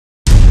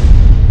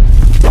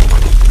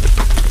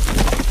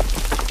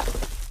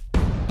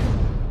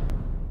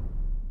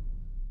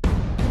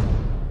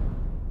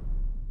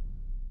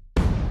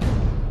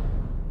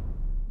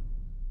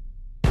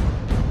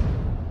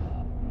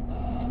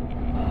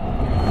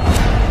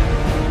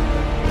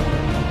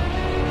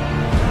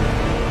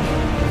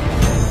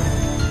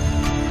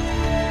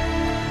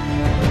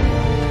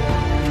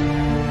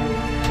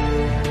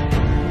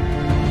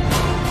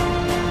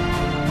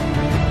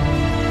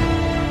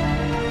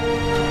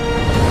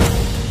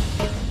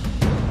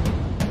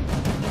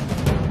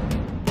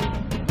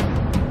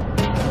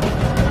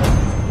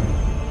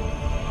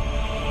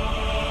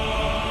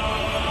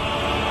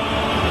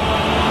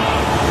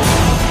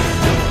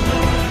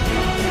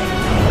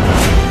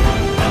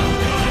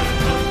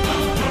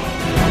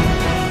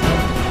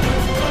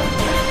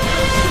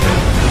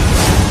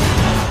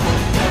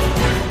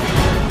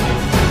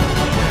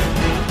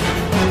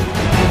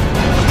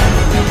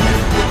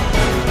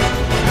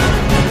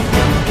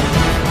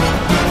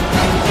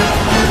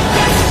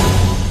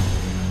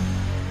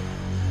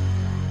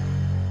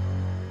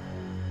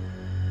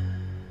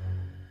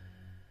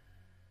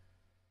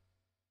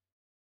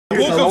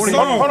book of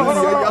Psalms.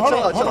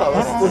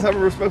 Let's have a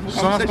respectful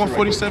Psalms conversation.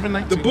 147,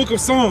 19. The book of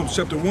Psalms,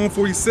 chapter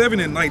 147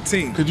 and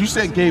 19. Because you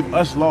said gave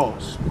us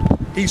laws.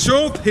 He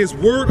showed his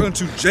word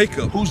unto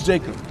Jacob. Who's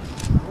Jacob?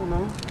 I don't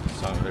know.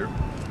 Son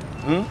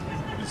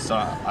of His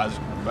son,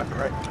 Isaac, Rebecca,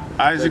 right?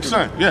 Isaac's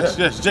son. Yes,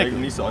 Jacob. Jacob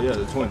and Esau, yeah,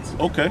 the twins.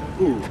 Okay.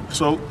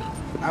 So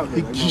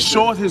he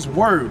showed his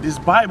word, this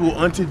Bible,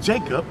 unto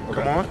Jacob.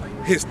 Come on.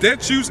 His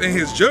statutes and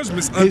his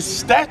judgments. His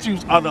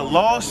statutes are the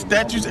laws,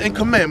 statutes, and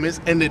commandments,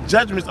 and the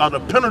judgments are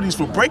the penalties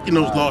for breaking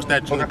those laws,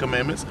 statutes, and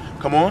commandments.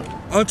 Come on.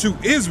 Unto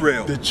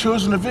Israel. The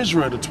children of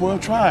Israel, the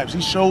 12 tribes.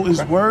 He showed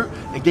his word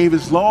and gave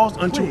his laws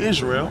unto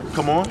Israel.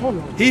 Come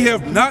on. He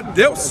have not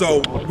dealt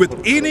so with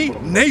any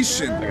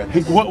nation.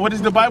 What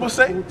does the Bible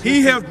say?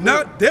 He have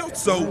not dealt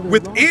so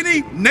with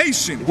any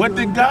nation. What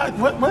did God,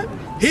 what?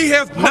 He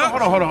have not.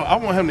 Hold on. I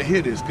want him to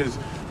hear this, because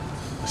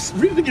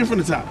read it again from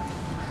the top.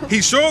 He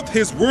showed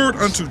his word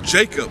unto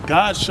Jacob.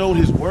 God showed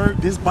his word,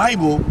 this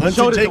Bible, unto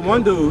showed Jacob. It to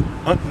one dude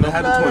that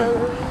had a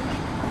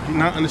twin. You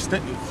not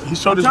understand? He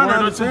showed his word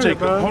unto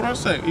Jacob. Hold on a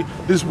second.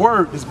 This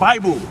word, this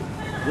Bible.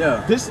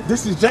 Yeah. This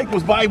is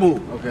Jacob's Bible.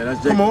 Okay,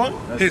 that's Jacob. Come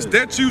on. His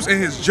statutes and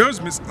his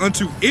judgments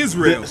unto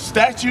Israel. The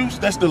statutes,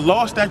 that's the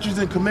law, statutes,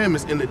 and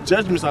commandments, and the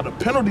judgments are the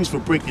penalties for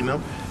breaking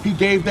them. He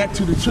gave that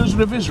to the children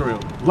of Israel.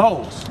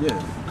 Laws.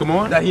 Yeah. Come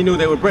on. That he knew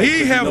they would break.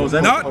 He have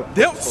not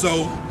dealt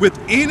so with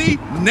any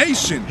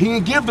nation. He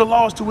didn't give the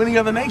laws to any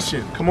other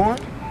nation. Come on.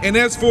 And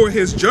as for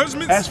his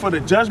judgments, as for the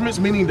judgments,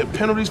 meaning the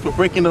penalties for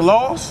breaking the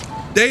laws,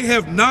 they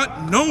have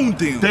not known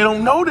them. They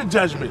don't know the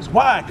judgments.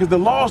 Why? Because the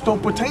laws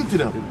don't pertain to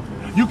them.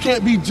 You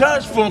can't be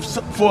judged for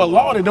a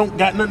law that don't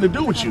got nothing to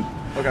do with you.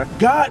 Okay.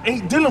 God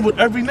ain't dealing with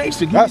every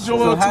nation. Give me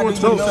Joel 2 and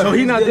 27. So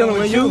he's not dealing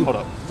with you. Hold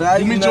up.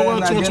 Give me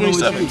Joel 2 and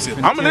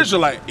 27. I'm an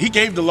Israelite. He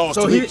gave the laws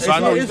to me, so I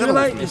know he's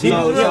dealing with me.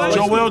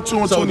 Joel 2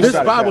 and 27. So this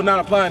Bible not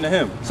applying to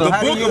him. The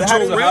book of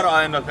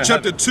Joel,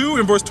 chapter 2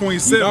 and verse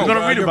 27. We're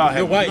gonna read about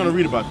him. We're gonna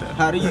read about that.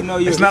 How do you know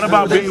you're? It's not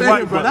about being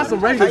white, bro. That's a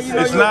racist.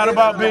 It's not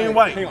about being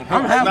white. It's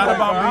not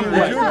about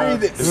being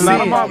white. It's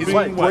not about being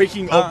white.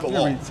 Breaking of the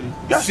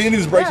law. Sin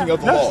is breaking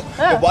of the law.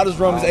 But why does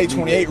Romans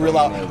 8:28 reel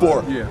out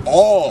for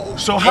all?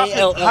 So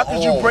how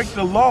could you break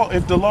the law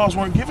if the laws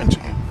weren't given to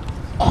you?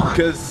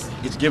 Because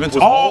it's given to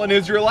Paul an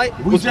Israelite?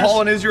 Was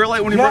Paul an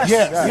Israelite when he broke?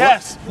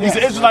 Yes. He's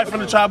an Israelite from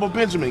the tribe of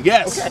Benjamin.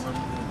 Yes.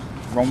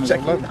 Romans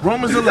 11.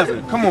 Romans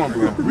 11. Come on,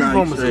 bro. Read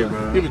Romans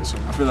 11. Give it to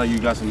him. I feel like you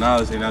got some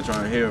knowledge they're not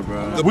trying to hear,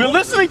 bro. We're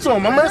listening to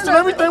him. I'm answering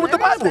everything with the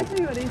Bible.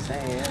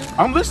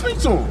 I'm listening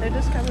to him. They're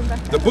just coming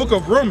back. The book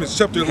of Romans,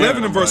 chapter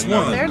 11 and verse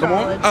 1. Come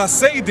on. I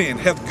say then,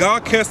 hath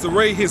God cast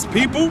away his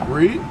people?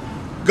 Read.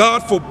 God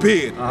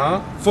forbid.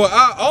 For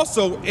I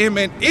also am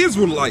an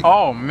Israelite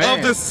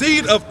of the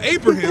seed of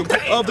Abraham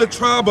of the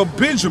tribe of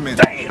Benjamin.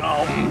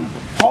 Damn.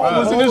 Paul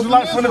was an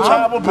Israelite from the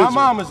tribe of Benjamin.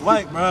 My mom is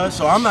white, bro,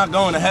 so I'm not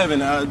going to heaven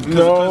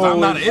because I'm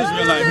not an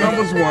Israelite.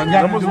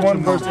 Numbers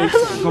 1 verse 8.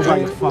 Go by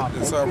your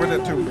father. So I read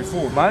that to him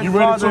before. You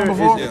read it to him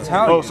before?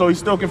 Yeah. Oh, so he's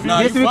still confused?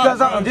 No, Just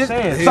because I'm just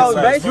so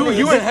basically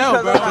you in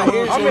hell, bro.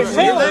 I'm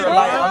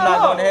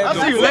not going to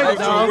heaven. The book of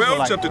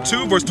Joel, chapter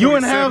 2, verse 27. You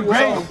in hell,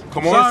 bro.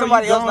 Come on.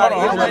 Somebody else not an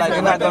Israelite,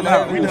 they're not going to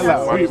heaven. Read that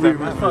loud. Read.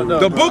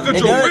 The book of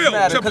Joel,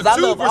 chapter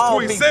 2, verse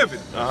 27.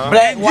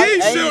 Black, white,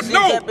 Ye shall Asian,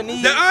 know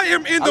Japanese. that I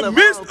am in the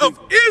midst of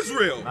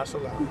Israel,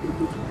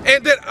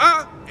 and that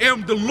I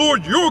am the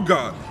Lord your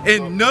God,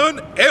 and none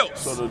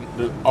else. So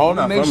all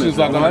the nations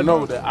are going to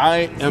know that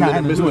I am in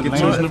the midst of the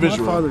children of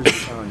Israel,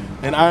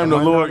 and I am the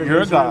Lord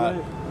your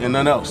God, and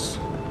none else.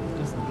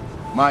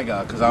 My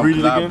God, because I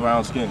have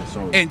brown skin.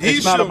 So And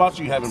it's not about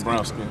you having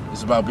brown skin.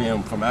 It's about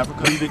being from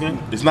Africa. Read again.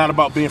 It's not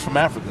about being from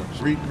Africa.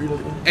 Read it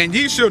again. And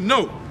ye shall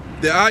know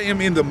that I am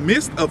in the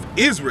midst of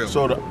Israel.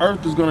 So the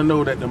earth is going to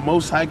know that the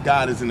Most High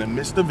God is in the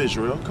midst of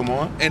Israel. Come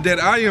on. And that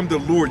I am the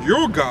Lord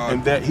your God.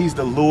 And that he's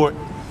the Lord,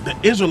 the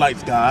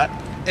Israelites' God.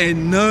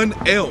 And none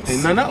else.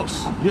 And none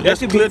else. That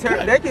could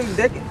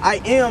be.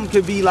 I am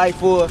could be like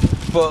for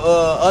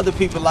other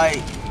people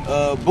like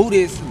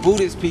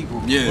Buddhist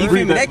people. Yeah. You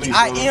feel me?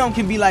 I am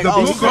can be like They're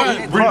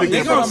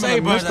gonna say,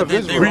 bro, that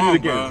they wrong,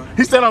 bro.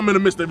 He said I'm in the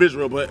midst of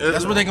Israel, but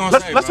that's what they're gonna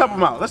say. Let's help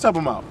him out. Let's help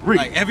him out. Read.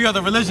 Like every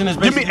other religion is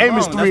Give me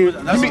Amos 3.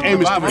 Give me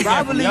Amos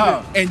 3.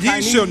 And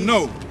ye shall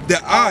know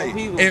that I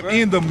am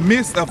in the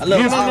midst of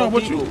Israel.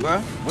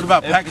 What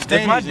about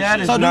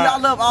Pakistani? So do y'all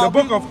love all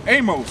the book of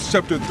Amos,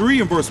 chapter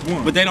 3 and verse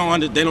 1. But they don't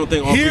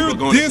think all people are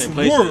going to the same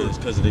places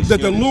because of these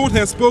that the Lord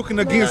has spoken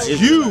against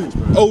you,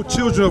 O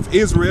children of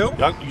Israel.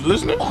 You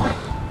listening?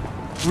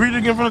 Read it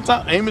again from the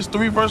top. Amos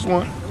 3 verse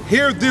 1.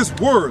 Hear this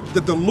word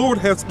that the Lord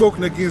hath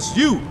spoken against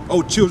you,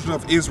 O children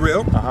of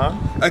Israel,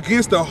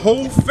 against the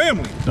whole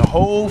family. The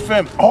whole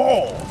family.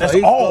 All. That's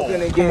all.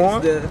 Come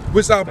on.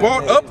 Which I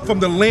brought up from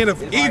the land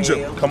of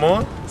Egypt. Come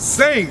on.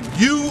 Saying,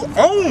 you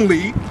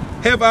only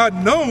have I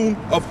known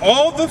of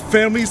all the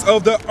families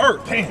of the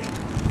earth. Damn.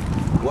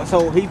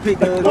 So he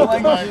picked Israel.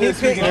 What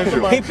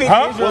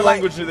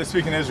language do they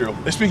speak in Israel?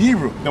 They speak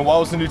Hebrew. Then why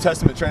was the New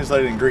Testament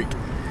translated in Greek?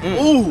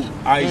 Ooh,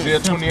 Isaiah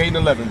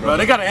 28:11, bro.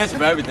 They got an answer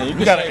for everything.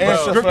 You got an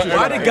answer for everything.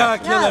 Why did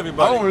God kill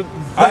everybody?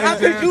 How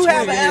could you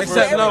have an answer for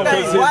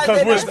everything?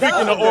 Because we're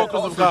speaking the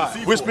oracles of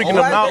God. We're speaking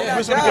from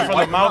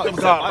the mouth of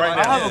God right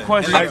now. I have a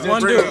question.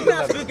 You're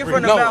not speaking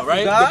from the mouth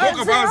of God. The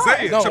book of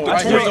Isaiah,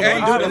 chapter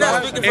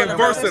 28 and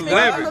verse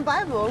 11.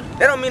 Bible.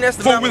 That don't mean that's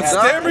the For mouth with of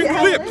God.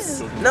 stammering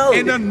lips No.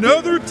 and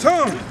another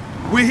tongue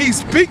will he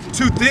speak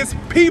to this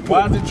people.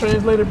 Why is it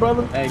translated,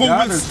 brother?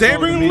 For with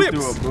stammering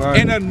lips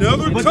and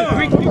another tongue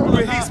will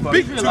he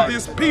speak to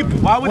this people.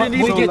 Why would it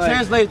need to get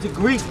translated to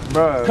Greek?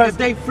 Because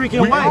they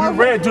freaking white. We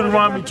read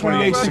Deuteronomy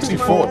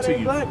 28:64 to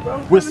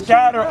you. We're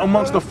scattered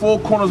amongst the four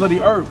corners of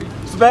the earth.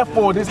 So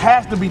therefore, this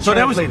has to be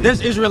translated.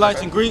 There's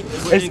Israelites in Greek.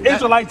 It's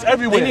Israelites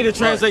everywhere. They need to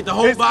translate the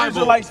whole Bible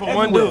Israelites for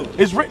one everywhere. dude.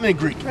 It's written in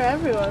Greek. For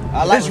everyone.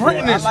 It's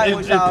written in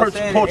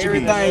Portuguese.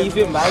 Everything you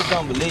feel me? I just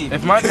don't believe.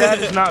 If my dad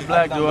is not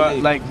black, do I,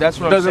 like, that's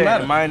what I'm Doesn't saying.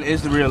 matter. Mine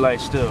is the real life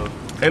still.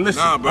 And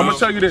listen, Nah, I'm bro. gonna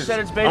tell you this. You said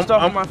it's based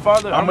off of my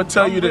father. I'm gonna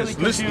tell you really this.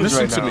 Listen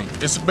confused to right me.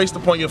 It's based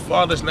upon your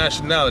father's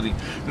nationality.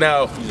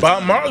 Now,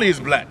 Bob Marley is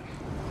black,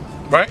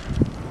 right?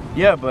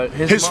 Yeah, but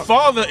His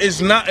father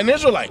is not an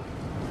Israelite.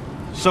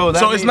 So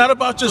it's not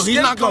about your He's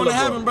skin not going to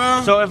color, heaven, bro.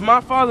 bro. So if my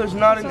father's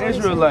not an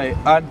Israelite,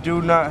 I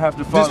do not have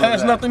to follow This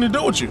has that. nothing to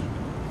do with you.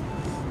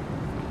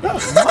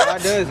 Why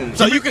doesn't?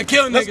 So you can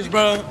kill niggas,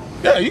 bro.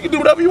 Yeah, you can do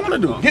whatever you want to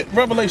do. Get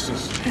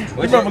Revelations. Get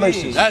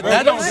Revelations. That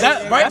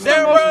right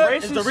there, bro,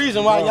 is the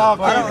reason why y'all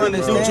can't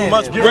do too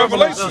much.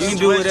 Revelations. You can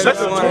do whatever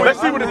you want. Let's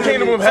see what the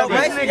kingdom of heaven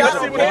is. Let's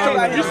see what the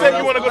kingdom. You said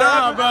you want to go to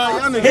heaven,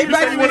 bro. You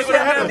said you want to go to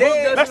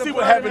heaven. Let's see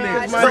what heaven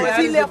is.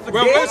 He left for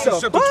Revelation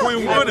dead. chapter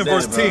 21 and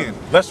verse 10.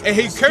 And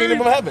he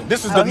kingdom of heaven.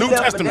 This is the New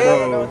Testament,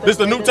 bro. This is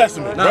the New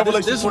Testament.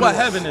 Revelation. This is what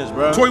heaven is,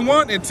 bro.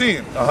 21 and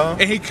 10.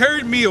 And he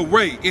carried me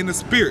away in the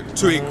spirit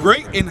to a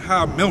great and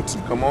high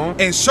mountain. Come on.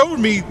 And showed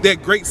me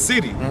that great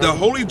city, the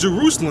holy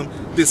Jerusalem,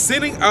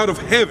 descending out of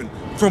heaven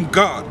from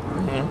God.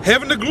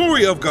 Having the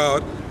glory of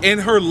God, and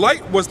her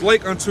light was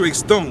like unto a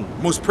stone,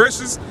 most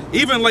precious,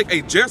 even like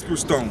a jasper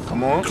stone.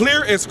 Come on.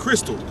 Clear as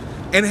crystal,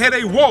 and had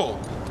a wall,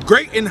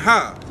 great and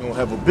high. They're gonna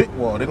have a big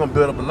wall. They're gonna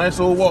build up a nice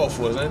old wall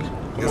for us, ain't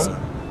they? Come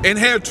on. And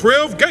had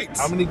 12 gates.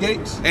 How many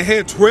gates? And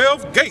had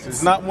 12 gates.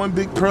 It's not one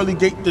big pearly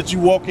gate that you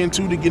walk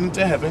into to get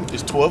into heaven.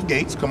 It's 12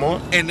 gates. Come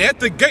on. And at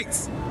the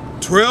gates,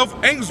 12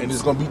 angels. And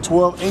there's gonna be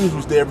 12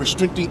 angels there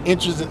restricting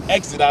entries and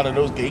exit out of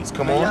those gates.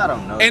 Come on. I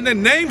don't know. And the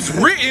names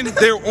written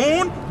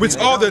thereon, which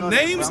are the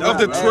names of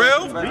the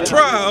 12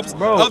 tribes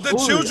of the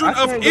children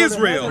of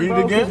Israel. Read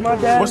it again.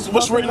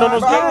 What's written on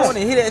those I don't gates? want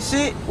to hear that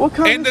shit.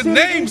 And the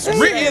names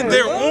written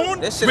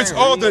thereon, which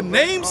are the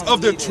names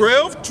of the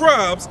 12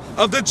 tribes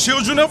of the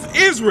children of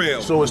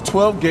Israel. So it's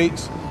 12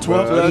 gates,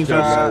 12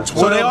 angels.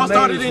 So they all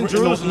started in names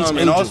written on Jerusalem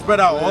each and all angel. spread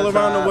out all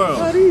around the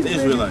world. The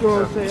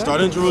Israelites.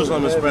 Started in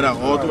Jerusalem and spread out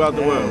all throughout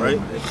the world, right?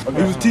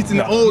 He was teaching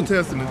the Old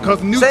Testament because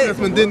the New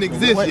Testament didn't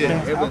exist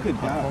yet.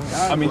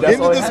 I mean, In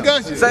the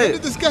discussion. Say In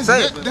it. the discussion.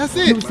 Say it. That's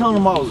He it. was telling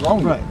them I was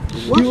wrong. Right.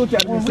 He looked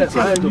at me and said,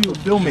 "Time you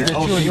fulfillment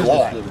of the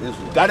law."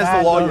 That is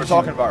the law you're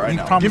talking about right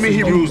now. Give me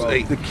Hebrews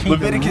 8.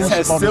 Leviticus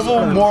has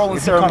civil, moral,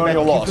 and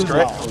ceremonial laws,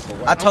 correct?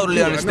 I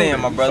totally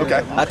understand, my brother.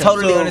 Okay. I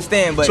totally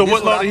understand, but So this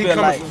what law I did he feel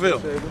come like. to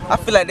fulfill? I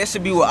feel like that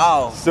should be with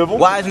all. Civil?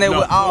 Why isn't that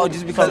with all?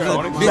 Just because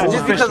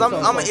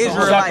I'm an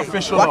Israelite.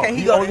 Sacrificial Why law. can't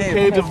he He go to only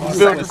heaven? came to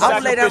fulfill the I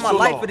would lay down my sacrificial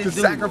life law. for this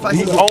dude.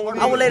 Sacrifice.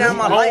 I would lay down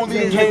my life for Only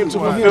this came to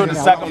fulfill the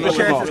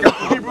sacrificial law.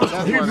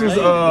 Hebrews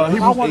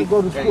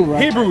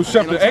 8. Hebrews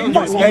chapter 8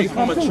 verse 8.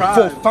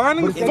 For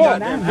finding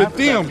fault with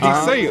them, he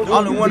saith,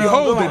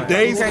 Behold, the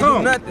days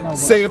come,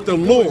 saith the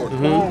Lord,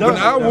 when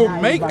I will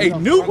make a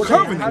new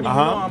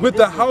covenant with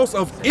the house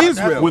of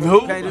Israel. With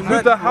who?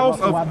 With the house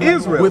of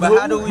Israel. With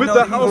How do who? we With know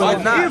the he house was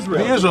of not? The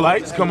Israel.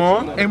 Israelites, come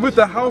on. And with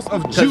the house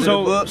of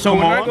Judah. So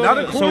when I go, Not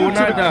so according when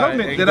to I the die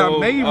covenant and that I go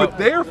made with up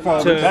their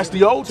fathers. That's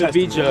the Old to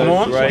be Testament. Come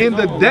on. judged, right? In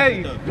the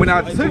day when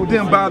I took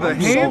them by the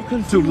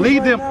hand to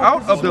lead them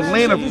out of the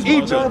land of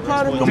Egypt,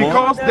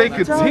 because they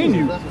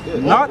continued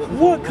not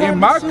in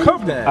my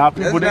covenant, Our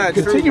people That's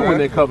didn't not continue true, in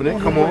their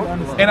covenant. Come on.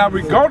 and I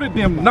regarded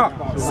them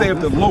not, saith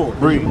the Lord.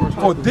 Read.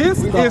 For this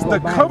is the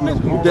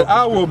covenant that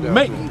I will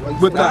make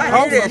with the I hear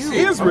house that of shit.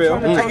 Israel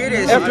I hear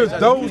that after shit.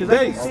 those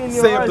days,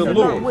 saith the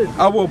Lord.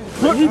 I will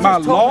put my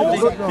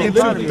laws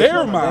into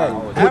their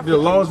mind. Put the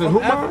laws in who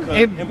mind?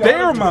 In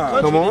their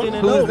mind. Come on.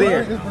 Who's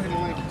there?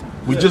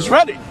 We just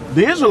read it.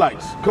 The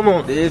Israelites. Come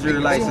on. The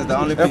Israelites is the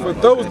only After people.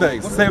 those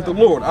days, saith the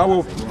Lord, I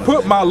will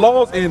put my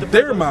laws in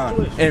their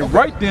mind and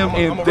write them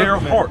in their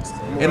hearts.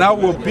 And I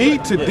will be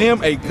to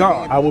them a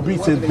God. I will be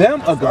to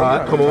them a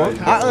God. Come on.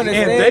 I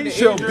understand. And they the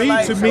shall be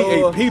to me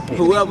a Israelites, people.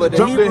 Whoever the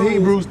Jump to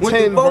Hebrews went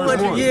 10 through verse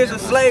 400 1. years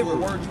of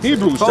slavery.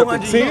 Hebrews chapter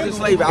 400 years 10 of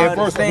slavery. I and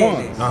verse 1.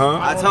 understand that.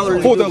 I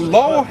totally For the do.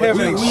 law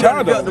having a We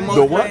shadow, felt the most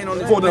the what? pain on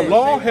this For the planet.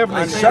 law having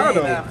a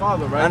shadow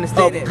I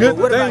understand that. of good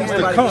But what about things to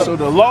everybody come. else? So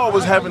the law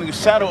was having a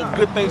shadow of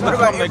good things to What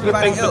about come. That good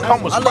everybody things to else?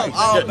 come was I love Christ.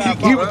 all He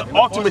people, was the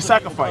ultimate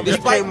sacrifice. He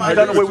Despite came my and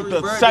done away with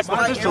differences, the bro.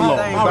 sacrificial Despite law.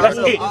 everything, bro. That's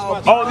I love it.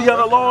 all All the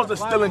other laws are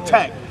still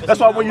intact. That's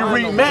why when you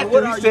read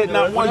Matthew, he said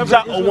not one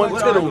jot or one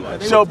tittle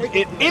shall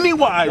in any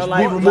wise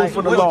be removed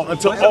from the law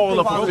until all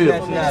are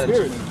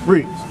fulfilled.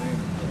 Read.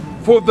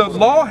 For the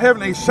law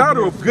having a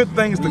shadow of good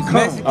things to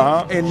come,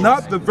 and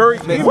not the very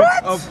image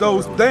of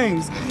those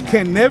things,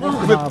 can never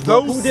with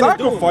those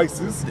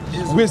sacrifices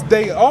which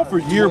they offer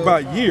year by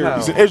year.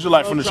 He's an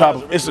Israelite from the tribe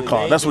of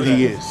Issachar. That's what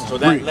he is.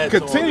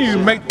 Continue to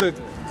make the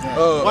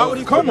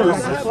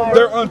comers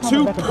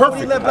thereunto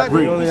perfect.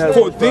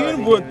 For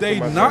then would they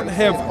not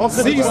have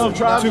ceased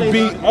to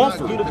be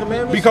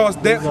offered, because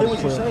that.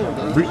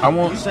 I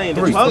want 3.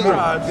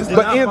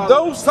 But in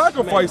those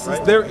sacrifices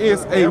there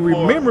is a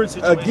remembrance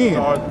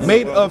again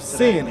made of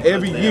sin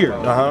every year.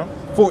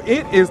 For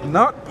it is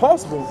not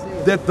possible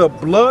that the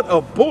blood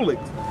of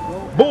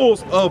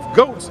bulls of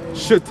goats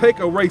should take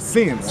away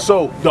sins.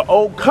 So the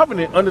old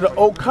covenant, under the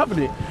old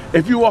covenant,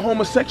 if you were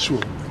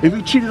homosexual, if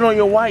you cheated on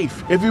your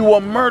wife, if you were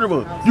a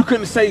murderer, you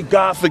couldn't say,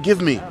 God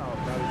forgive me.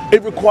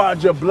 It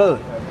required your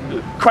blood.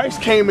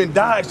 Christ came and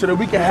died so that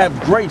we can have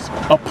grace,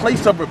 a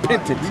place of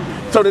repentance,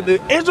 so that the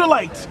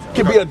Israelites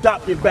can be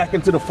adopted back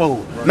into the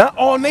fold. Not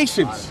all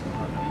nations.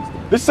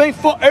 This ain't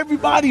for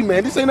everybody,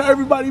 man. This ain't an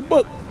everybody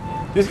book.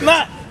 It's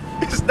not.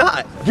 It's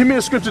not. Give me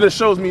a scripture that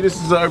shows me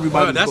this is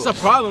everybody. That's book. a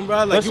problem,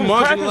 bro. Like, you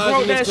marginalizing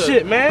wrote that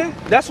shit, man.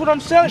 That's what I'm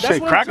saying. You That's say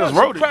what crackers I'm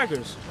saying. wrote it.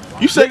 Crackers.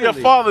 You say your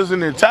father's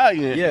an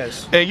Italian.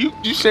 Yes. And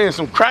you saying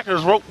some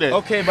crackers wrote that.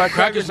 Okay, by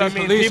crackers I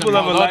mean police people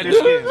of a and lighter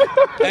skin.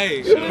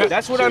 Hey,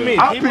 That's what I mean.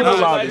 Our People people of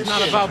a are lighter it's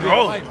not skin. about being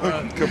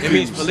white, bro. It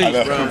means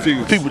police,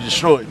 bro. People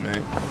destroyed,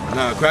 man.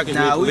 Nah, crackers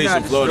Nah, means we police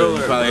in not Florida. You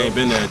destroyed, probably ain't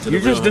been there. To You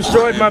the just real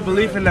destroyed my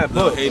belief in that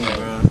book. hating,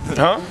 bro.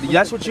 Huh?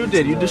 That's what you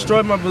did. You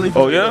destroyed my belief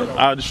in Oh that yeah? book.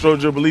 I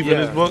destroyed your belief in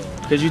this book?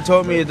 Because you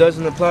told me it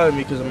doesn't apply to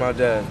me because of my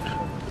dad.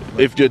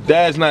 If your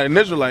dad's not an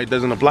Israelite, it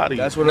doesn't apply to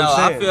you. That's what No, I'm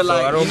I saying. feel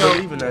like, so I don't you know,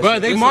 believe in that Bro,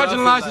 shit. they This is what I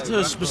marginalized feel it to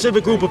a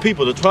specific group of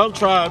people, the 12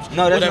 tribes. No,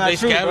 that's whatever not they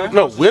true, scattered.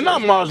 No, we're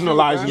not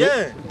marginalizing Yeah.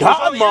 it.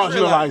 God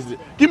marginalized it.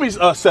 Give me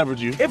severed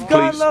you. If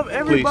God please, loved please.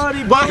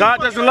 everybody, God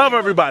doesn't love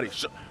everybody.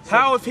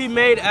 how if he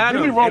made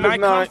Adam? Give me Romans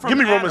and I come 9. from Give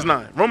me Adam? Romans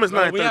 9. Romans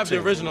 9. We have the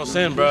 13. original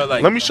sin, bro.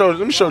 Like, Let me show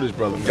this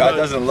brother. God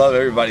doesn't love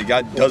everybody.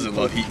 God doesn't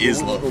love. He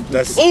is love.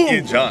 That's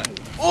in John.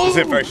 That's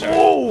it, first John.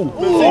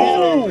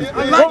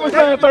 Romans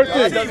 9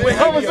 13.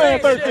 Romans 9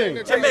 13.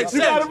 it makes You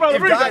got sense. it, brother.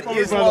 If Read that God for me,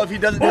 is brother. love, he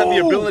doesn't have the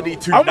ability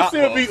to I'm gonna not see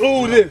if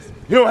love. he this.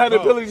 You don't have the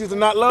ability to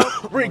not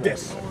love? Read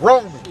this.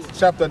 Romans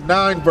chapter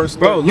 9 verse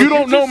 30. You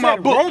don't know my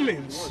book.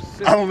 Romans.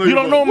 I don't know You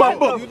don't know my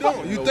book. You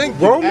don't. You think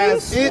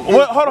Romans? it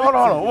What? Hold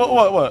on.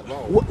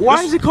 What?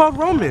 Why is it called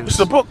Romans? It's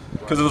a book.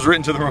 Because it was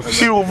written to the Romans.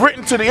 She was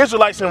written to the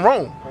Israelites in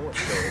Rome.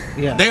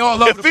 They all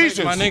love Ephesians.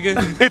 the faith, my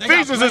nigga. They got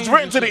Ephesians is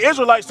written to the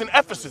Israelites in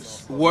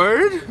Ephesus.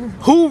 Word?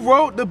 Who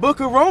wrote the book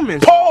of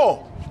Romans?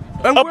 Paul,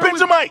 And a where was-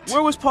 Benjamite.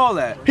 Where was Paul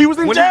at? He was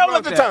in When jail wrote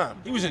at the that? time.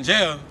 He was in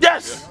jail.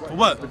 Yes, For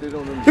what?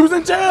 he was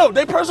in jail.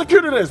 They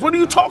persecuted us. What are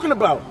you talking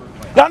about?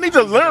 Y'all need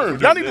to learn.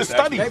 Y'all need to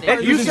study.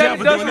 And you said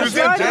it doesn't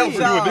apply.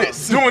 Doing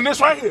this. Doing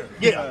this right here.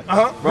 Yeah.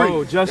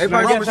 Bro, Justin,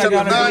 I Romans guess I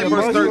chapter gotta 9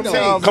 verse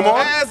 13. Come on.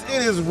 As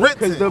it is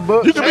written, the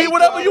book. You can be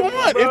whatever you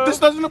want if this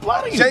doesn't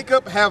apply to you.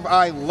 Jacob have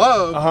I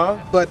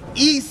loved, but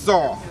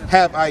Esau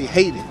have I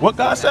hated. What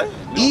God say?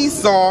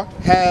 Esau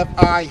have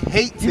I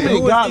hated. You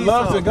mean God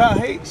loves and God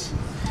hates?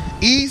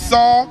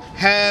 Esau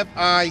have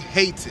I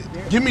hated.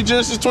 Give me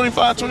Genesis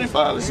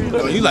 25:25. Let's see what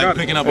that is. You like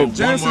picking up on one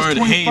Genesis word,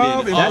 25,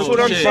 hated. and that's what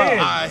I'm shit. saying.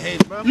 I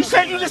hate it, bro. You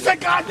just said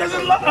God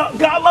doesn't love.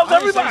 God loves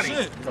everybody.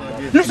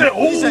 You said,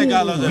 He said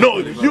God loves no,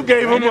 everybody, bro. you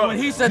gave him And then a. when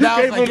he said you that,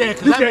 I was gave like, him- yeah,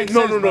 'cause you that gave- makes no,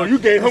 sense, no, bro. you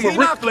gave him He a Ric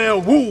not- Flair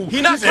woo.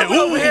 He not said, coming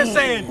over here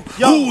saying,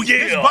 yo, ooh,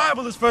 this yeah.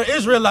 Bible is for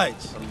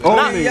Israelites.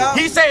 Only. Nah,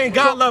 he's saying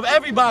God love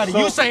everybody.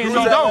 You saying he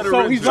don't.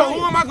 so he's So lying.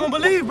 who am I gonna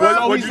believe, bro?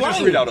 Well, What he's did you just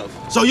lying. read out of?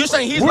 So you're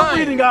saying he's We're lying.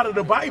 reading out of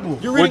the Bible.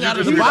 You're reading out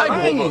of the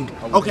Bible.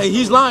 Okay,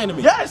 he's lying to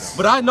me. Yes.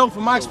 But I know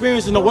from my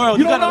experience in the world,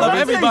 you You don't gotta know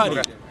love nothing.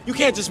 everybody. You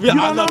can't just be, You I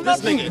don't know love this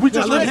nothing. nigga. We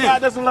just I love read him.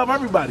 God doesn't love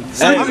everybody.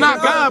 I'm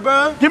not God,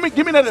 bro. Give me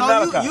that in So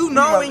Malachi. you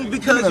knowing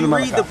because you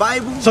read the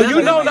Bible. So that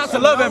you know makes not to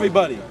you love know.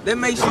 everybody. That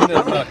makes you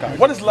know.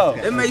 What is love?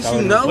 That makes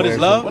you know. What is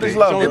love? What is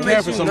love? Showing It care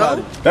makes for you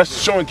somebody. know.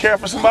 That's showing care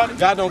for somebody?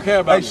 God don't care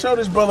about Hey, me. show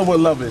this brother what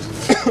love is.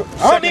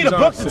 I don't need a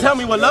book to tell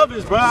me what love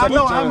is, bro. I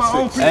know I'm my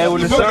own Hey,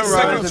 when the Book sun of rises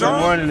Second in the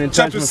John, morning and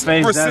touch chapter my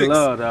face, verse that's 6.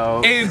 love,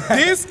 dog. And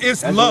this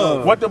is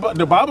love. What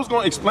the Bible's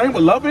going to explain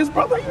what love is,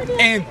 brother?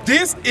 And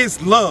this is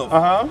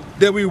love.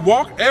 That we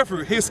walk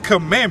after his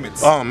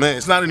commandments. Oh man,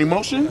 it's not an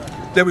emotion?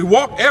 That we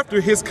walk after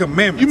his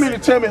commandments. You mean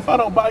to tell me if I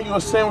don't buy you a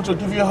sandwich or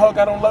give you a hug,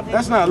 I don't love you?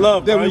 That's not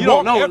love, That bro. we You walk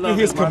don't know what after love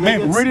his is, bro.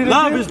 commandments. Read it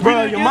Love again. is, bro, Read it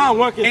your again. mom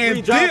working 3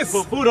 And jobs this to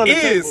put food on the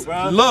is table,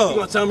 bro. love. You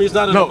gonna tell me it's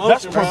not an No,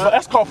 emotion, bro?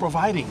 that's called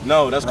providing.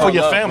 No, that's For called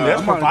your love, family, bro.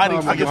 that's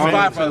providing for your I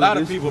provide family. for a lot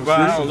of people, bro.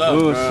 I don't love,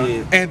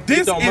 bro. And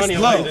this Throw money is away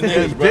love. to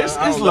niggas, bro. This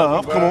I is don't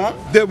love. Come on.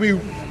 that we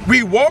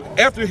We walk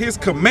after his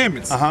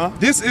commandments.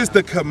 This is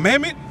the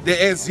commandment that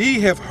as ye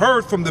have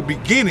heard from the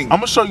beginning. I'm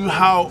gonna show you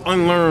how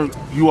unlearned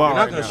you are. You're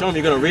not gonna show me.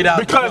 You're gonna read out.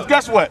 Because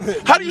guess what?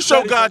 How do you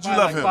show God you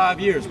love him? 5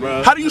 years,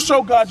 bro. How do you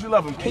show God you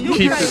love him? Can you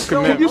keep his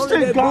commandments? Can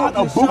you send God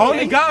a bouquet?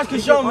 Only God can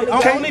show me.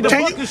 Only the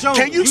book can show me.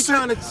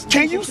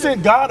 Can you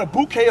send God a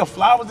bouquet of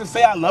flowers and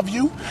say I love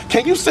you?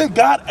 Can you send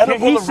God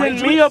edible arrangements? Can he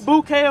send me a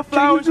bouquet of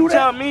flowers and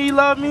tell me he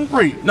love me?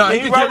 Read. No, he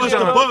can give us the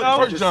book.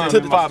 1 John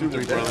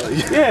 5:3, brother.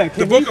 Yeah,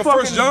 the book of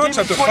 1 John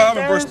chapter 5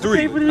 and verse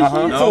 3.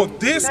 For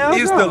this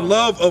is the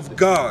love of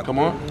God. Come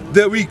on.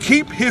 That we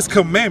keep his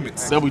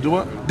commandments. That we do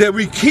what? That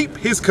we keep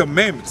his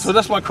commandments. So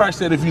that's why Christ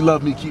said, if you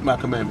love me, keep my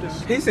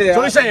commandments. He said,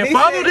 so he's saying,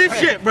 follow this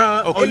shit,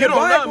 bro. Okay. Or you don't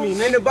love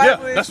me. In the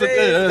Bible, that's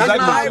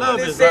what love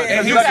is, bro.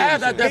 And you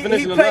have that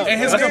definition of love. And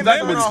his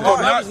commandments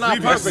are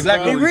not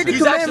perfect. He read the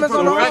commandments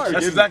on the heart.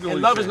 That's exactly what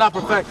and love is not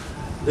perfect.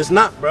 It's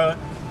not, bro.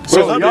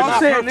 So y'all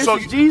saying this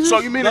is Jesus? So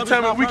you mean to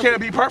tell me we can't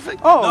be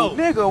perfect? Oh,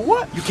 nigga,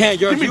 what? You can't.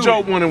 You're Give me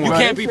Job 1 and 1. You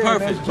can't be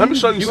perfect. Let me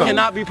show you something. You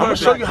cannot be perfect. I'm gonna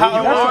show you how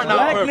you are not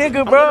Black perfect.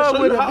 nigga,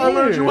 bro, with a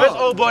beard. Where's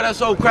old boy that's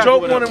so crappy?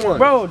 Job 1 and 1.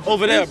 Bro,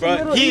 over there,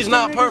 bro. He's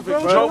not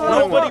perfect, bro.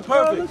 Nobody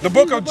perfect. The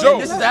book of Job,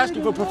 This is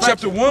asking for perfection.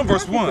 chapter 1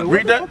 verse 1.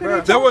 Read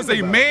that. There was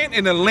a man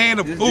in the land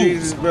of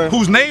Uz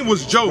whose name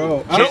was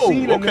Job.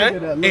 Okay.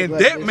 And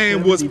that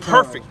man was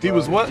perfect. He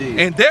was what?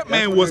 And that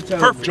man was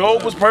perfect.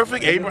 Job was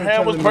perfect.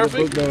 Abraham was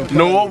perfect.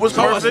 Noah was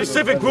So a perfect.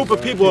 specific group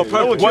of people are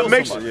perfect. What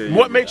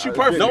makes you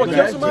perfect? Noah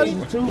killed somebody?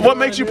 What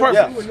makes you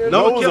perfect?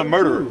 Noah was a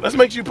murderer. Let's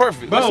make you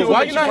perfect. Bro,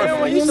 why you not hearing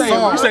what he's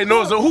saying? You say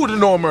Noah's who did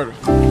Noah murder?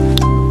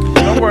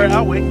 Don't worry,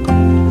 I'll wait.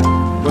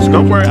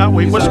 Don't worry, I'll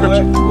wait. What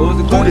scripture?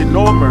 Who did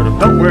Noah murder?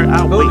 Don't worry,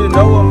 I'll wait. Who did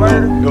Noah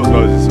murder?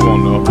 Moses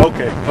won't know.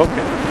 Okay.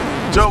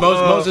 Job,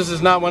 Moses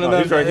is not one of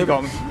them. He's right. He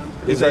called me.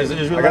 I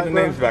got the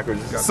names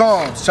backwards.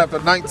 Psalms chapter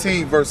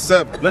 19 verse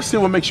 7. let's see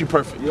what makes you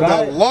perfect. The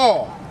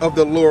law of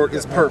the Lord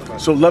is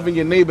perfect, So loving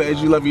your neighbor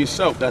as you love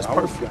yourself, that's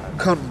perfect.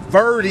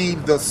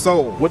 converting the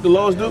soul. What the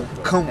laws do?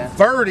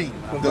 Converting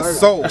the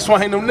soul. That's why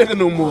I ain't no nigga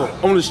no more.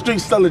 On the street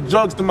selling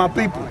drugs to my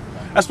people.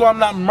 That's why I'm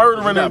not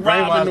murdering and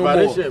robbing no more.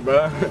 This shit,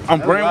 bro. I'm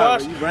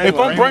brainwashed. If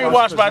I'm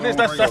brainwashed by this,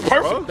 that's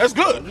perfect. That's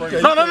good. No,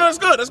 that's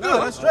good. That's good.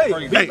 That's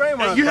straight. Hey,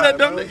 you hear that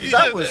dumb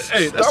nigga?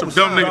 Hey, that's some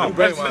dumb nigga.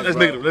 That's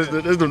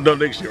negative. That's some dumb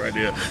nigga shit right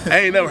there.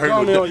 I ain't never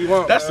heard no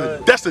dumb.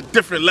 That's a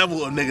different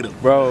level of negative.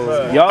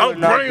 Bro, y'all I'm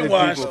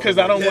brainwashed because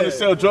I don't want to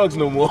sell drugs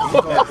no more.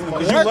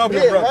 Because you love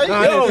your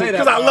brother.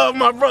 Because I love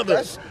my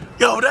brother.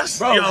 Yo, that's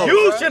bro.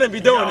 You shouldn't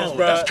be doing this,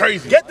 bro. That's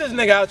crazy. Get this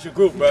nigga out your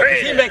group, bro.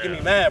 He's making me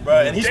mad, bro.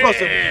 And he's supposed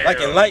to like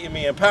enlighten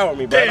me, empower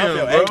me, bro. I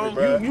feel angry,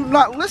 bro. You're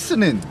not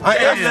listening. I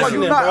am That's why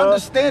listening, you're not bro.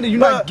 understanding.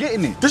 You're not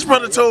getting it. This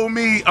brother told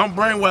me I'm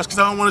brainwashed because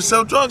I don't want to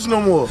sell drugs no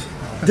more.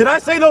 Did I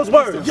say those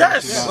words?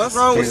 Yes. What's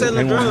wrong with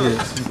selling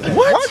drugs?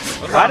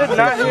 What? I did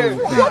not hear.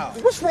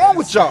 What's wrong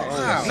with y'all?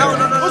 No.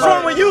 What's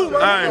wrong with you,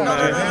 man? All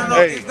right,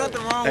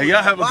 man. Hey,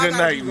 y'all have a good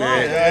night,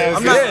 man.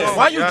 I'm not.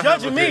 Why you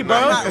judging me, bro?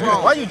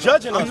 Why you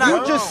judging us?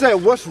 You just said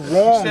what's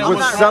wrong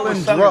with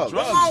selling drugs.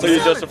 So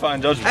you're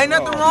justifying judgment. Ain't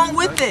nothing wrong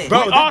with it.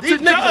 Bro, We are these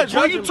to niggas are judge.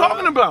 What are you judging,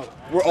 talking about?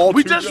 We're all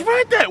We too just judge-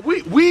 read that.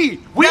 We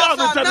are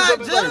the judges of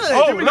the judge.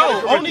 Oh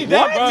no, only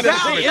them, bro. Y'all They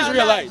not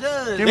Israelites.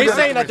 judge. They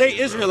saying that they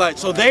Israelites,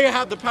 so they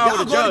have the power to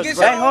Y'all go judge, against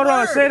bro. Hey, hold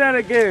on, say that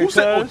again, Who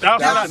said? cuz. Thou Y'all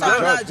shalt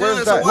not not judge.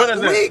 judge. that? Where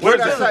is that? Where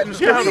is that?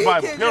 Here on the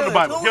Bible. Here on the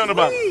Bible. Here on the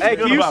Bible. Hey,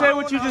 can you say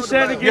what you just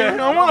said Yeah, again? you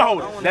don't want to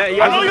hold it.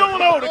 That I know you don't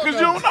want to hold it because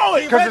you don't know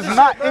it. Because it's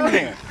not in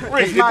there.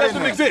 Read. It's It not in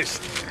doesn't there.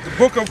 exist. The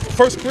book of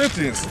 1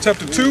 Corinthians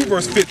chapter 2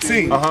 verse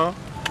 15.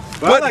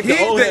 But he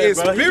that is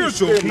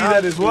spiritual, He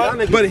that is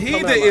what? but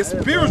he that is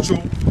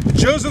spiritual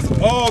judges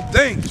all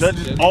things.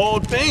 Judges all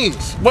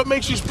things. What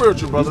makes you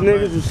spiritual, These brother?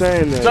 niggas are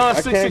saying that. John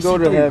I can't go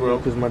to 6:63, heaven bro.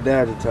 because my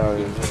dad's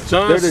Italian.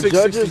 John They're the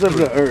judges of 6:63.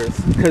 the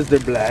earth because they're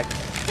black.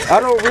 I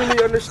don't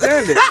really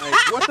understand it.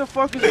 Like, what the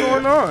fuck is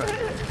going on?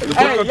 The book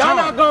Hey, of y'all John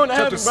not going to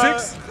chapter heaven, bro.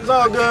 6 It's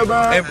all good, bro.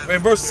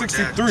 and verse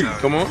 63.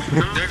 Come on.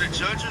 They're the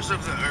judges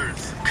of the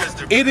earth.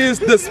 It is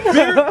the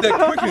spirit that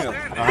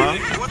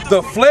quickeneth.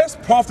 The flesh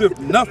profiteth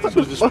nothing.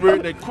 The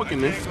spirit that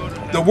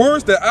quickeneth. The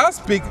words that I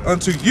speak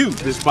unto you,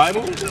 This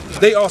Bible.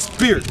 they are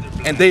spirit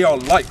and they are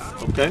life.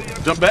 Okay.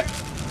 Jump back.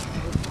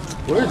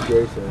 Where's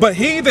Jason? But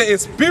he that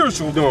is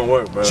spiritual Doing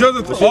work, bro.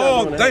 judgeth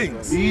all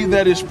things. He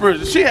that is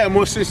spiritual. She had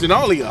more sense than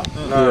all of y'all.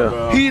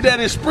 Yeah. He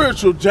that is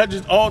spiritual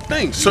judges all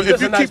things. So if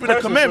just a you're nice keeping the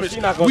person, so commandments, she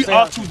not gonna we say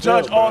how ought she to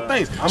judge feel, all bro.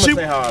 things. I'm gonna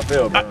say how I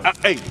feel, bro.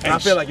 Hey, I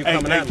feel like you're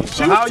coming at me. So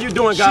she how was- are you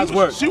doing God's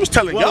work? She was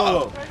telling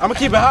y'all. I'm gonna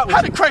keep it hot with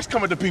How you. did Christ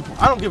come at the people?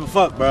 I don't give a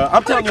fuck, bro.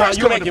 I'm telling you how Christ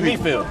you come at making the me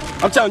people?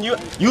 feel. I'm telling you,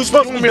 you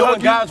supposed to You be want me to doing hug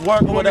you? God's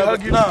work You or want me to whatever.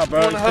 hug you? Nah, You bro.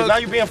 want to hug? Because now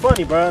you being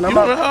funny, bro. And You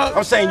want to hug?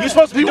 I'm saying you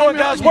supposed to be Do you want doing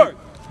me to God's hug you? work.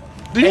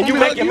 Do you And you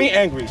want me to making hug me you?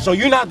 angry. So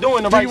you're not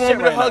doing the Do right you shit want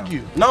me to right hug now.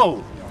 you?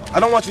 No. I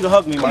don't want you to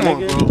hug me, my Come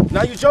on, nigga. bro.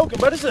 Now you joking,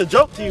 but it's a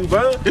joke to you,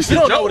 bro. It's you a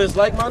don't know joke. what it's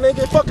like, my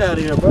nigga. Fuck out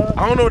of here, bro.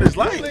 I don't know what it's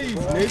like.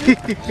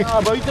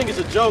 Nah, bro, you think it's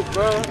a joke,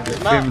 bro.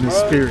 It's not, Feminine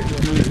bro. spirit.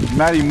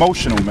 mad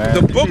emotional, man.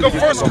 The book of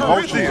 1 Emotions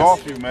Corinthians,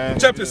 off you, man.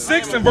 chapter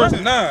 6 and verse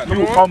 9.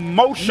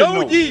 Emotional.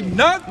 Know ye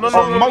not?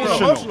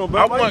 Emotional.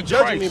 Bro. Why you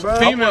judging me, bro?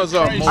 Females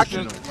are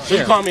emotional. So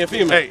you call me a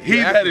female? Hey, he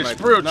that is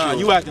spiritual. Nah,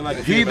 you acting like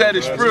a female. He that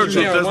is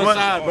spiritual You're on one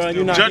side, bro.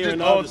 You're not judges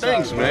hearing all the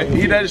things, side, man. bro.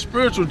 He that is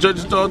spiritual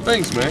judges all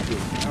things, man.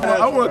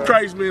 I want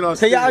Christ being on Can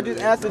stage. y'all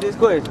just answer this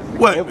question?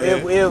 What?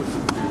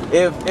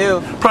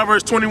 If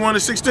Proverbs 21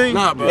 and 16?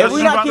 Nah, bro. if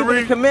we not keeping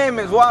the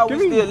commandments, why are we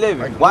still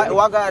living? Why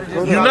God is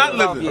just You're not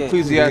living.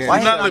 Ecclesiastes. Why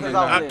he You're not knock living. us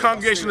off Our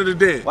congregation of the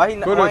dead. Why he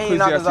Go to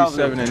knock us off Ecclesiastes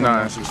 7 and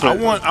 9.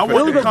 I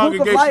want the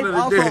congregation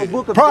of the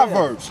dead.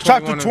 Proverbs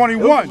chapter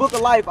 21 book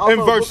of life, also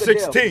and a verse book of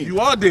death. 16. You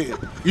are dead.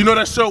 You know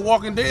that show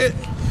Walking Dead?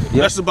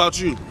 That's about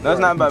you. That's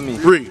not about me.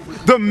 Read.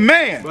 The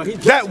man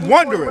that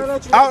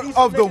wandereth out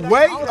of the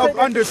way of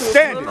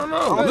understanding.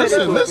 No,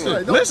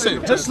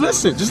 listen. Just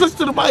listen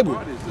to the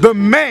Bible. The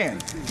man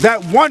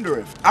that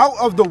wandereth out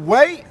of the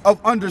way of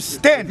You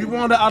understanding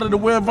wander out of the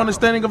way of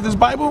understanding of this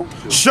Bible,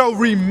 shall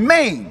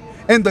remain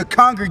in the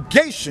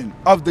congregation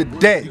of the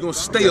dead. you're going to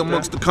stay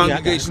amongst the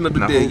congregation of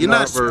the dead. You're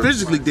not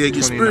physically dead,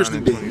 you're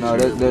spiritually dead. No,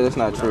 that's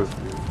not true.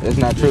 That's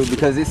not true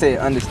because it said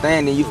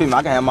understanding. You feel me?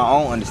 I can have my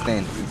own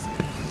understanding.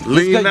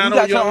 Lean You not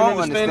got on your your own own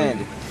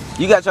understanding.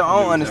 You got your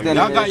own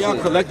understanding. Y'all got y'all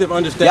collective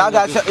understanding. Y'all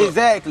got your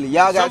exactly.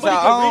 Y'all got Somebody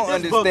your can own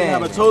read this book and have a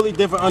understanding. totally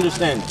different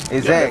understanding. If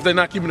Exactly. they're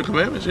not keeping the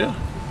commandments, yeah.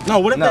 No,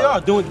 what if they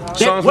are doing?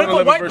 Psalms What if a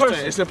 111 white verse 10.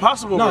 person? It's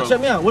impossible, No, bro.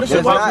 check me out. What if a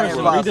It's white not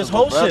person read this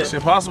whole impossible, shit? It's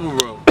impossible,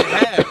 bro.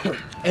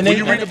 And When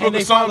you read the book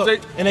of Psalms,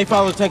 they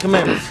follow the 10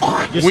 Commandments.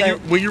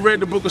 when you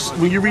read the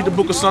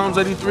book of Psalms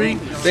 83,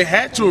 they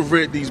had to have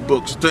read these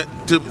books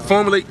to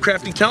formulate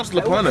crafty counsel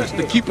upon us,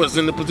 to keep us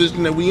in the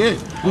position that we in.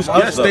 Who's us,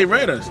 Yes, though? they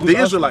read us. Who's The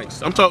us?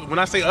 Israelites. When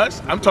I say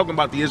us, I'm talking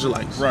about the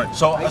Israelites. Right.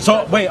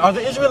 So wait, are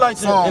the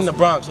Israelites in the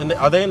Bronx? And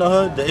are they in the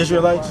hood? The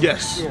Israelites?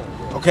 Yes.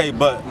 Okay,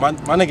 but my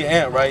nigga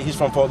Ant, right? He's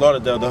from Fort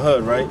Lauderdale, the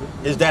hood, right?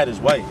 His dad is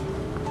white,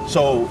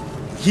 so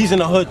he's in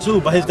the hood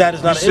too. But his dad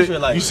is not an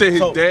Israelite. You said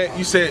his So- dad.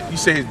 You said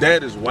his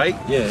dad is white.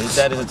 Yeah, his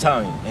dad is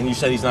Italian, and you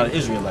said he's not an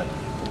Israelite.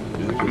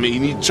 I mean, you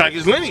need to check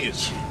his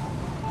lineage.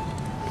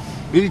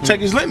 You need to check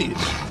his lineage.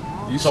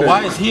 So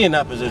why is he in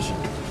that position?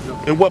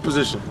 In what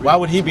position? Why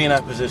would he be in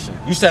that position?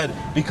 You said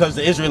because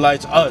the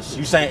Israelites, us.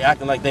 You saying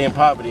acting like they in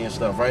poverty and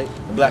stuff, right?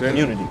 The black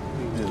community.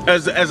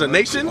 As a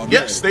nation,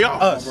 yes, they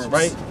are. Us,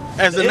 right?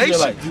 As a The nation,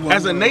 Israelites.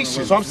 as a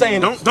nation. So I'm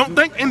saying, don't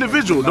think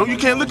individual. You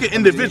can't look at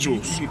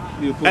individuals.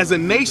 As a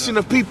nation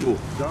of people,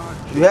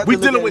 we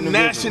dealing with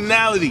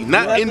nationality,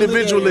 not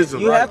individualism.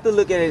 You have to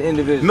look at it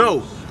individually.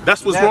 No,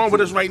 that's what's wrong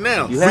with us right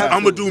now.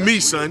 I'm gonna do me,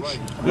 son.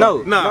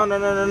 No.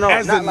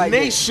 As not a like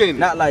nation, that.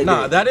 Not like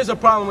nah, that is a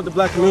problem with the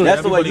black community.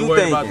 That's the way Everybody you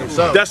worried think. about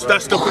themselves.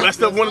 that's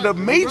one of the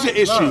major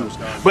issues.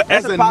 But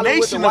as a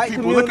nation of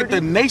people, look at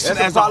the nation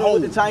as a whole.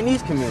 The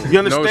Chinese community. You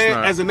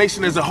understand? As a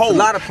nation as a whole. A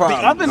lot of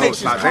problems. The other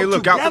nations They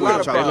look out for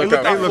together. each other.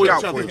 They look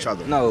out for each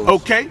other. No.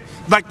 Okay?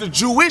 Like the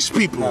Jewish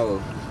people.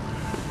 No.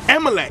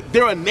 Amalek,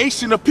 they're a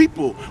nation of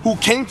people who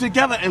came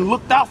together and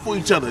looked out for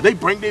each other. They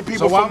bring their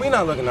people. So why we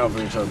not looking out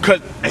for each other?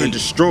 Because We're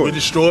destroyed. We're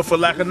destroyed for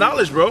lack of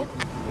knowledge, bro.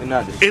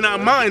 In our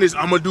mind is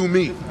I'ma do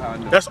me.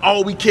 That's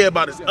all we care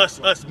about is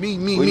us, me.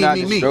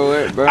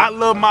 I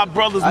love my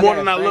brothers more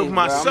than I love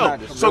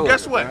myself. So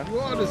guess what?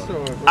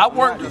 I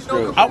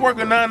work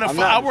a 9 to 5.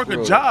 I work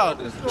a job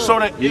so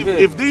that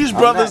if these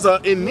brothers are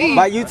in need,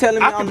 I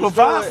can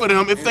provide for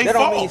them if they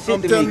fall.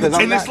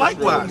 And it's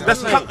likewise.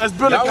 That's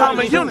building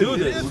common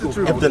unity.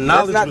 If the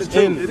knowledge was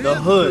in the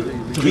hood,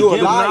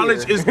 The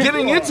knowledge is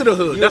getting into the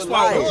hood. That's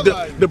why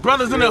the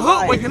brothers in the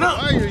hood waking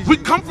up. We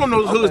come from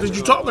those hoods that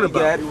you're talking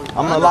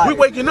about. We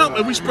waking up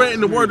and we spreading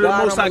the word of the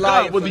Most High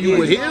God, whether you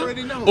were here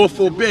or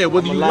forbid,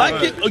 whether you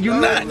like it or you're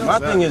not. My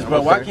thing is,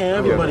 bro, why can't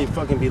everybody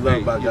fucking be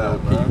loved by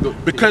God, bro?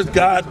 Because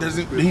God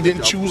he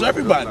didn't choose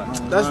everybody.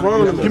 That's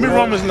wrong. Give me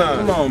Romans 9.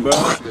 Come on, bro.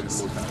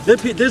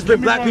 There's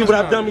been black people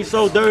that have done me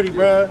so dirty,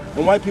 bro,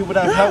 and white people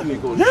that have helped me.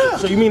 Yeah.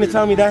 So you mean to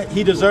tell me that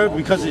he deserved,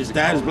 because his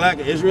dad is black,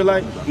 an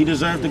Israelite, he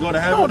deserved to go to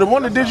heaven? No, the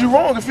one that did you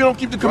wrong, if you don't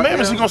keep the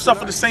commandments, he's going to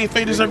suffer the same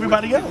fate as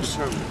everybody else.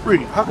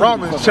 Read.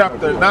 Romans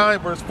chapter 9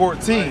 verse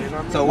 14.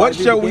 So what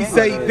shall we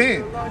say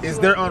then? Is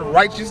there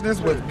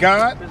unrighteousness with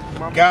God?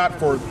 God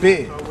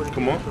forbid.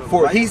 Come on.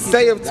 For he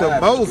saith to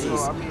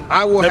Moses,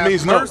 I will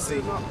have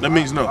mercy. No. That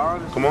means no.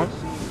 Come on.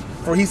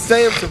 For he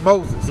saith to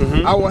Moses,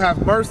 I will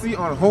have mercy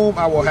on whom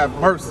I will have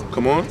mercy.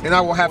 Come on. And I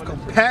will have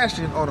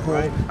compassion on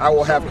whom I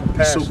will have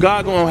compassion. So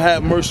God gonna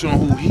have mercy on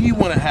who he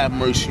wanna have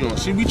mercy on.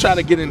 See, we try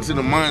to get into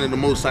the mind of the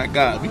Most High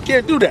God. We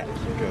can't do that.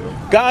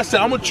 God said,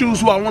 I'm gonna choose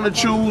who I wanna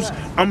choose.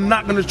 I'm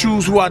not gonna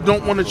choose who I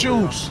don't wanna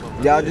choose.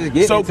 Y'all just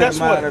get into the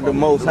mind of the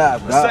Most High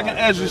God. 2nd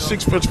Ezra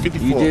 6 verse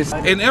 54.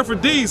 And after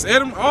these,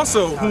 Adam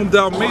also, whom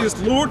thou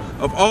madest Lord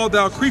of all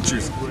thou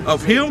creatures,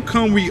 of him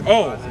come we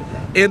all,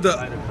 and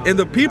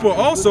the people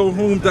also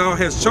whom thou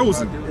hast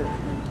chosen.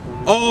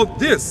 All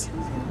this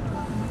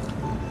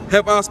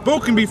have I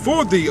spoken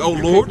before thee, O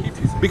Lord,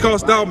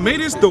 because thou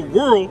madest the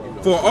world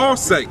for our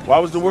sake. Why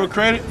was the world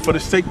created? For the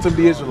sake of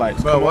the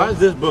Israelites. Bro, why does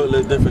this book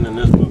look different than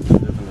this book?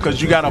 Because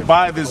you gotta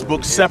buy this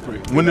book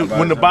separate. When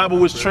the Bible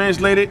was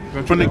translated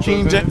from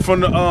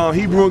the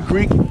Hebrew and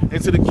Greek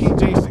into the King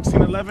James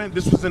 1611,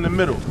 this was in the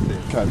middle.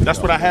 That's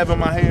what I have in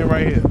my hand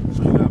right here.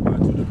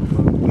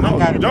 No,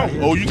 you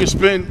don't. Oh, you can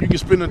spend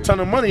a ton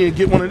of money and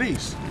get one of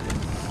these.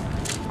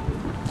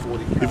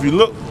 If you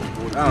look,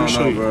 I don't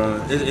know,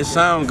 bro. It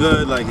sounds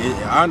good. Like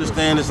I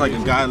understand it's like a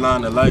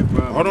guideline to life,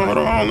 bro. Hold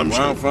on. Let me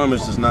Where I'm from,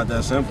 it's just not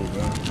that simple,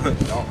 bro.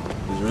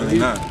 It's really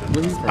not.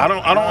 I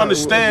don't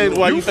understand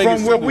why you think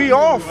from where we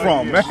all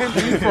from, man.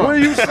 What are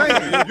you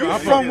saying? You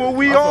from where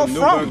we all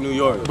from? New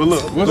York. But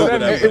look,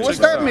 What's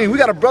that mean? We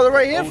got a brother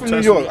right here from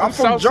New York. I'm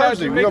from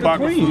Jersey. We are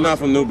Queens. I'm not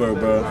from Newburgh,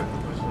 bro.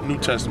 New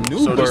Testament.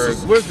 Newburgh.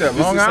 Where's that?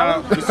 Long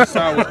Island? This is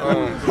how it,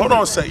 hold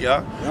on a sec,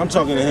 y'all. I'm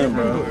talking to him,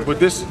 bro. But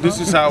this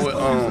is how it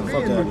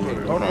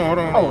hold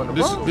on.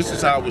 This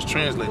is how it was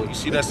translated. You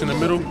see that's in the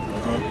middle?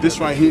 This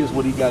right here is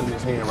what he got in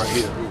his hand right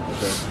here.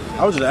 Okay.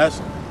 I was just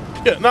asking.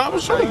 Yeah, no, I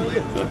was showing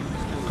you.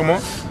 Come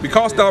on.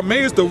 Because thou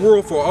madest the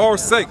world for our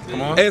sake.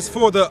 Come on. As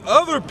for the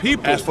other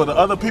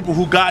people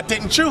who God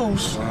didn't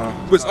choose,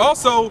 which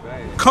also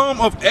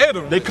come of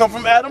Adam. They come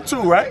from Adam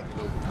too, right?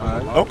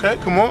 Okay,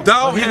 come on.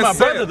 Thou he's hast my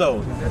said, brother,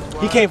 though.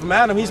 He came from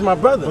Adam. He's my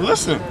brother. But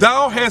listen.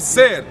 Thou hast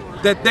said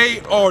that they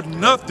are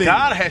nothing.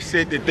 God has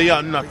said that they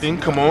are nothing.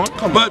 Come on.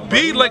 But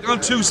be like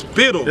unto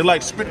spittle. They're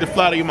like spit the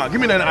fly out of your mouth. Give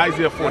me that in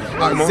Isaiah 40.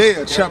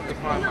 Isaiah chapter.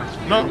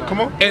 No,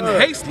 come on. And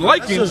haste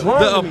liken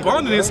the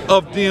abundance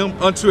of them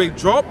unto a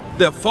drop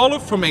that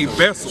falleth from a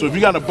vessel. So if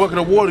you got a bucket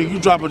of water, you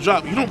drop a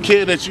drop. You don't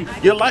care that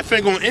your life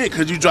ain't gonna end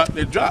because you drop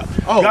that drop.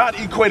 Oh. God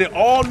equated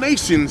all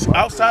nations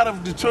outside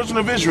of the children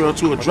of Israel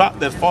to a drop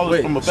that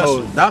falleth from a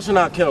vessel. So thou shalt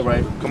not kill,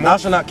 right? Come on. Thou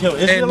shalt not kill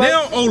Israelites. And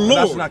now, O Thou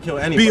Lord, shalt not kill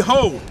anybody.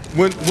 behold,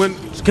 when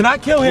can I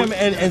kill him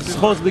and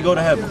supposedly go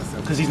to heaven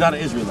because he's not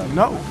an Israelite?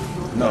 No.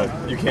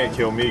 You can't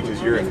kill me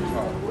because you're in it.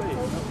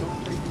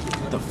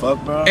 What the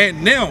fuck, bro?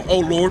 and now, O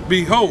Lord,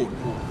 behold,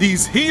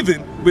 these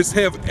heathen which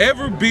have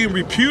ever been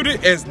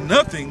reputed as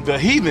nothing, The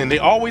heathen, they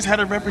always had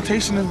a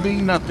reputation of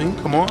being nothing.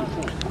 Come on.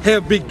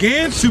 have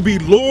began to be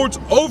lords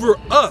over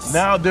us.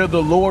 Now they're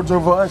the lords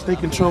over us. They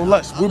control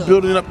us. We're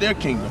building up their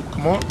kingdom.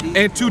 Come on.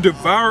 And to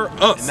devour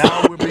us. And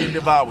now we're being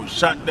devoured.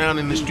 Shot down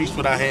in the streets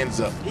with our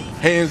hands up.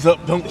 Hands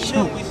up, don't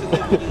shoot.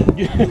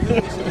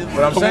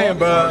 What I'm saying,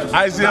 bro.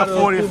 Isaiah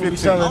 40 and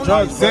 15.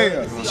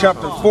 Isaiah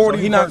chapter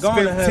 40 verse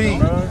 15.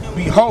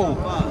 Behold,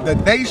 the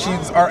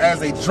nations are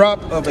as a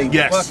drop of a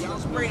bucket,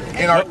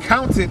 and are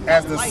counted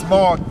as the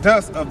small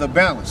dust of the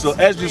balance. So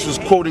Esdras was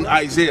quoting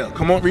Isaiah.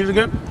 Come on, read it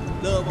again.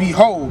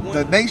 Behold,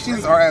 the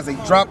nations are as a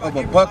drop of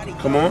a bucket,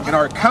 Come on. and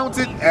are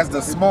counted as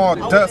the small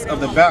dust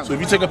of the balance. So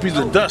if you take a piece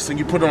of dust and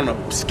you put it on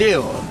a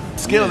scale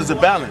is a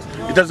balance.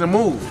 It doesn't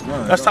move.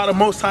 That's how the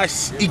Most High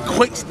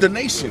equates the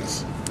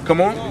nations.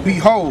 Come on.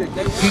 Behold,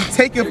 he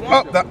taketh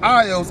up the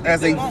isles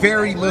as a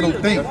very little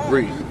thing,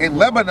 and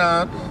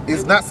Lebanon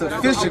is not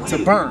sufficient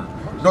to burn,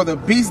 nor the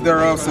beasts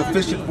thereof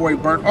sufficient for a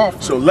burnt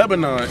offering. So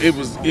Lebanon,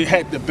 it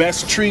had the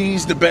best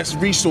trees, the best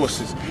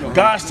resources.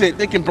 God said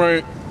they can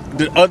burn.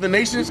 The other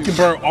nations can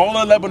burn all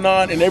of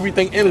Lebanon and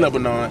everything in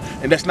Lebanon,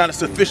 and that's not a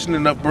sufficient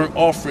enough burnt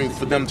offering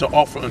for them to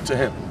offer unto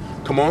him.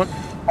 Come on.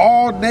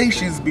 All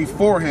nations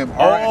before him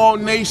all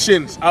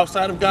nations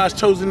outside of God's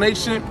chosen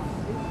nation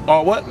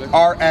are what?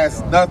 Are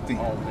as nothing,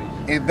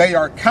 and they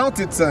are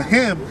counted to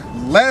him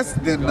less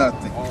than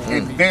nothing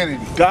in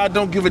vanity. God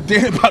don't give a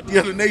damn about the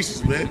other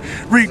nations, man.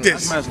 Read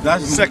this.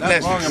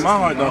 That's wrong in my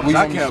heart, though, because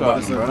I care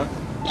about them, bro.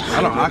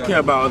 I care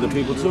about other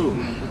people, too.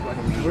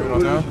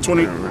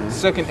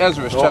 2nd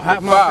Ezra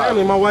chapter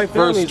 5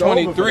 verse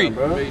 23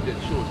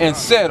 and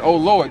said, O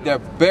Lord,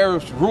 that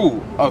bearest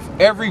rule of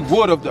every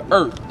wood of the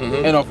earth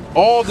and of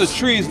all the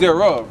trees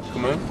thereof,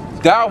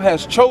 thou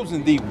hast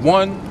chosen thee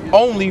one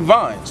only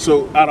vine.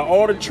 So out of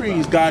all the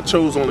trees, God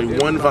chose only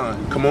one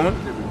vine. Come on.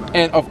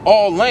 And of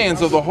all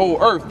lands of the whole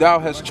earth, thou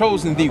hast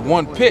chosen thee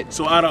one pit.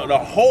 So out of the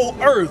whole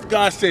earth,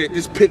 God said,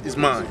 this pit is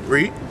mine.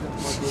 Read.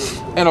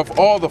 And of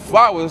all the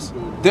flowers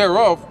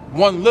thereof,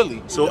 one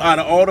lily. So out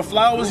of all the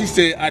flowers, he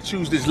said, I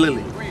choose this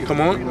lily.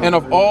 Come on. And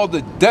of all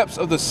the depths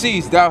of the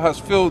seas, thou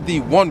hast filled thee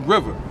one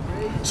river.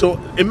 So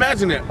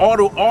imagine that, all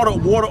the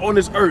water on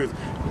this earth,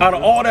 out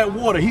of all that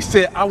water, he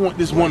said, I want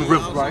this one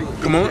river.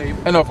 Come on.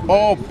 And of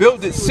all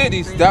builded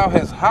cities, thou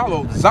hast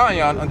hallowed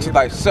Zion unto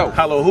thyself.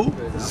 Hallow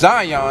who?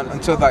 Zion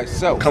unto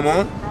thyself. Come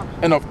on.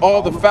 And of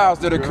all the fowls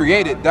that are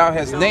created, thou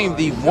hast named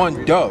thee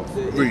one dove.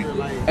 Read.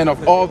 And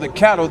of all the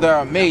cattle that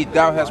are made,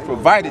 thou hast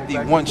provided thee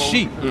one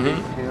sheep.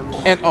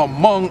 And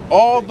among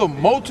all the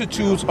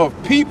multitudes of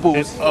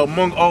peoples,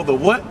 among all the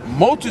what?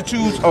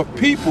 Multitudes of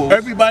people.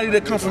 Everybody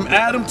that come from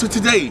Adam to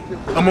today,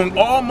 among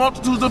all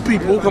multitudes of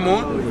people, come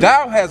on.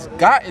 Thou hast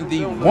gotten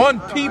thee one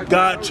people.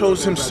 God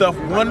chose himself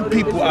one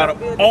people out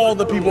of all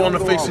the people on the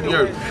face of the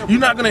earth. You're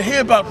not going to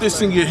hear about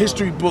this in your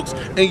history books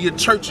and your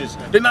churches.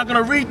 They're not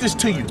going to read this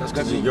to you. That's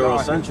because it's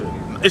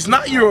Eurocentric. It's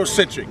not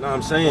Eurocentric. No,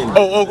 I'm saying.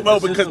 Oh,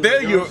 because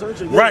they're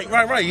Right.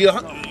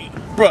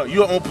 bro,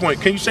 you're on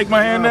point. Can you shake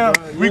my hand now?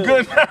 We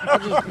good now?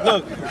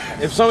 Look,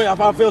 if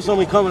I feel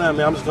somebody coming at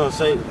me, I'm just gonna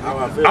say how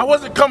I feel. I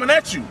wasn't coming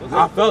at you.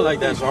 I felt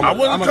like that, so I'm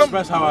gonna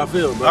express how I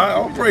feel, bro.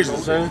 All praise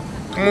it.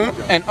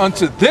 And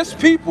unto this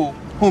people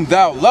whom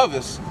thou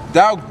lovest,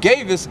 thou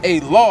gavest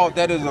a law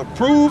that is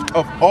approved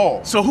of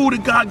all. So who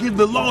did God give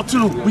the law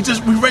to? We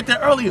read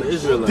that earlier.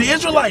 The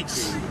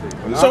Israelites.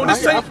 So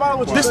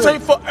this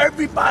ain't for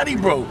everybody,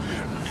 bro.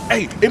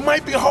 Hey, it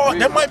might be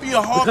hard. That might be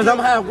a hard. Because I'm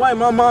half white.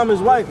 My mom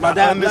is white. My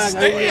dad black.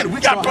 We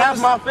got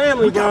brothers. Half my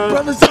family, we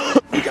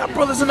got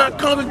brothers in our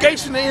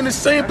congregation. They in the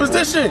same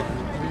position.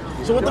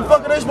 So what the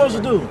fuck are they supposed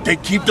to do? They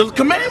keep the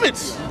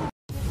commandments.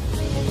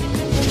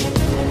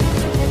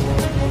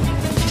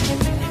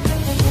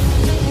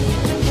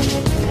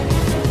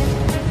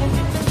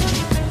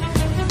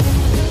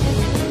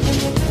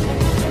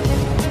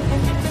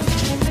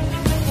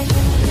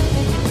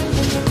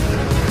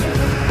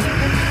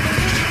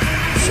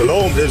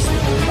 Shalom,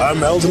 Israel.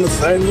 I'm Elder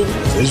Nathaniel,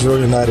 Israel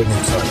United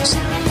in Christ.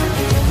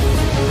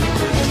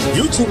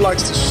 YouTube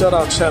likes to shut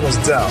our channels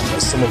down,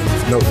 as some of you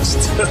have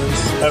noticed,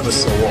 ever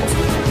so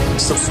often.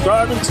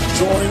 Subscribing to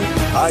join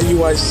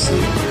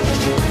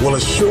IUIC will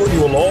assure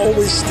you will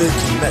always stay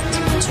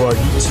connected to our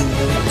YouTube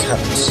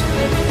accounts.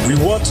 We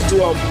want to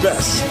do our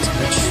best to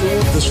make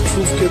sure this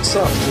truth gets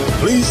out.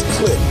 Please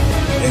click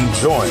and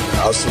join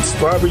our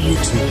subscriber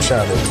YouTube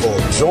channel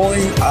called Join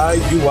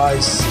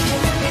IUIC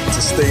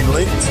to stay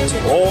linked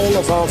to all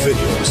of our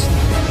videos.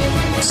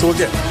 So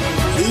again,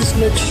 please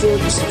make sure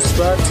you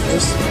subscribe to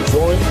this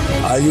Join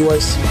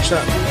IUIC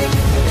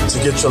channel to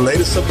get your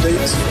latest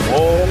updates from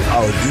all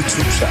our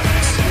YouTube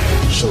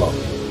channels.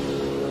 Shalom.